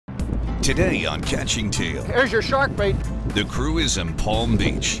Today on Catching Tail. Here's your shark bait. The crew is in Palm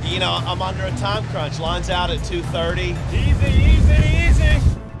Beach. You know, I'm under a time crunch. Line's out at 2:30. Easy.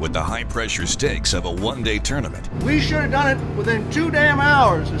 With the high-pressure stakes of a one-day tournament. We should have done it within 2 damn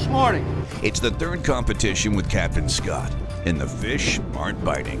hours this morning. It's the third competition with Captain Scott, and the fish aren't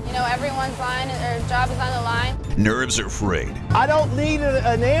biting. You know, everyone's line, their job is on the line. Nerves are frayed. I don't need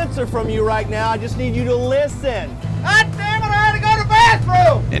an answer from you right now. I just need you to listen. God damn it, I had to go to the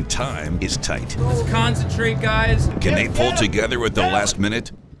bathroom! And time is tight. Let's concentrate, guys. Can they pull together at the last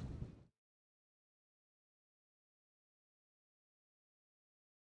minute?